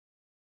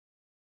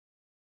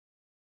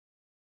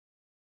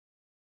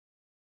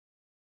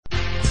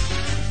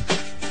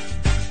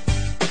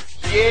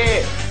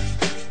Yeah.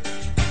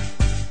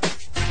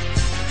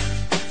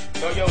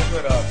 Throw your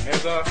hood up,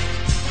 nigga.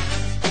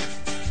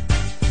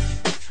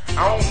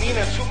 I don't mean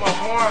to toot my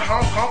horn,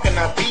 honkin'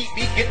 I beat,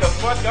 get the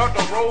fuck out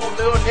the road,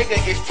 little nigga.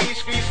 It's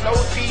T-Street, no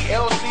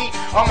TLC.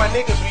 All my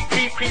niggas, we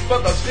creep,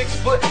 fuck a 6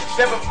 foot,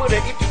 7 footer.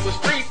 If you was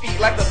 3 feet,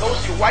 like a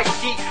ghost, you white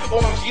sheet.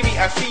 OMG me,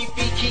 I see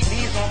feet, keep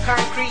these on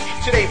concrete,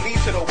 till they lead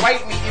to the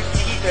white meat. If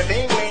you eat the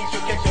ding lanes, you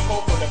catch your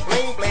cold for the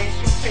bling bling.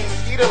 Shoot teams,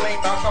 see the lane,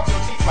 bounce off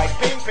your teeth like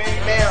ping ping.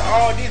 Man,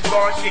 all these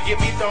bars shit get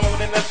me thrown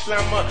in the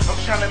summer. I'm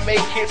tryna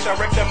make hits, I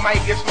wreck the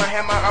mic, it's my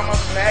hammer. I'ma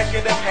smash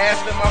it and pass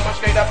them, I'ma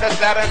straight up the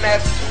Saturn,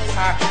 that's too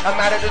high. I'm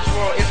out of this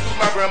world, it's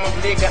my grandma,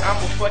 nigga. I'm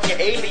a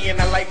fucking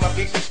alien. I like my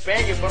bitch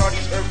Spaniard, but all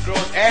these earth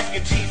girls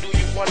asking T, do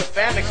you want a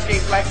fan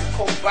escape like a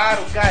cold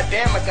bottle?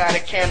 Goddamn, I got a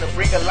can to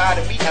bring a lot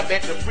of meat. I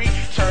bet the free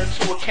turn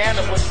to a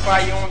cannibal.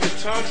 Fire on the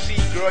tongue, see,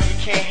 girl, you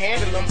can't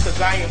handle them,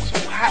 cause I am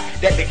too hot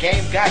that the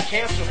game got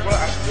cancer, bro.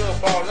 I still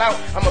ball out.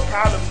 I'm a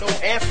problem, no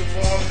answer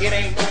for them. It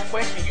ain't no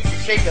question, you can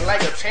shake it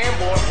like a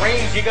tambour.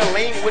 Rain,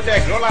 jiggling with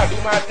that girl, I do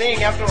my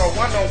thing. After a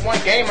one-on-one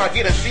game, I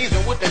get a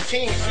season with the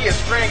team. She a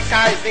string,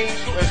 Teesy,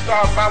 shooting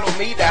star, follow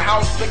me. The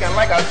house looking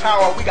like a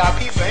tower, we got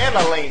pizza and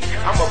a lane.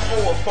 I'm a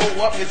four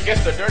up, it's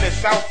just a dirty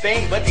south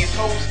thing. But these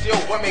hoes still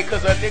want me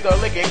cause a nigga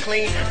looking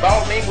clean.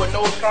 Balling with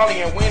no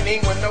Charlie and winning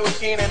with no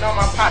sheen. And all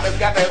my partners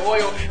got that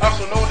oil,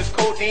 also known as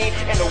codeine.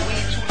 And the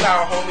weed too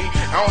loud, homie.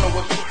 I don't know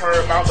what you heard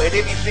about, but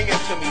they be singing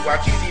to me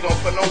while Teesy don't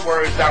put no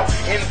words out.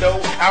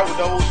 Indo,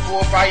 outdoors,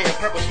 full fire and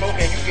purple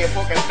smoking. You get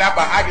fucking stop,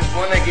 but I just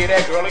wanna get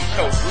that girl a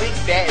choke. Lick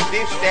that,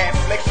 this, that,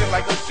 flexing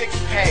like a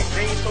 6-pack.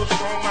 Green so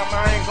strong, my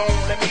mind gone,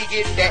 let me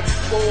get that.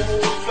 4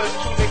 holes plus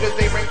 2 niggas,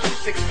 they bring 2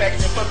 6-packs.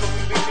 And fuck up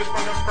we bitches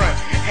from the front,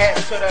 hat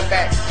to the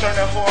back, turn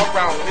the whole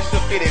around. It's a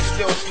fit, it's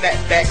still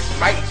snapbacks,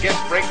 might just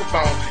break a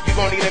bone. You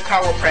gon' need a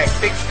chiropractor,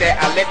 fix that,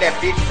 I let that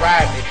bitch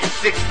ride me.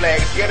 6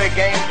 flags, get a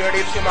game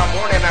dirty till my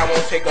morning, I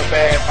won't take a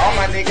bath. All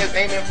my niggas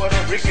aiming for the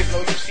riches,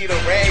 know you see the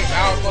rags.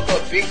 I don't fuck a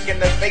bitch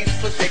in the face,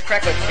 pussy,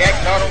 crack a jack.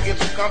 No, don't get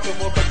too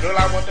comfortable, but girl,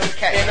 I want them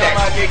cat. And all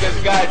my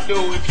niggas gotta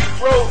do, if you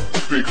broke,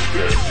 fix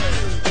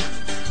that.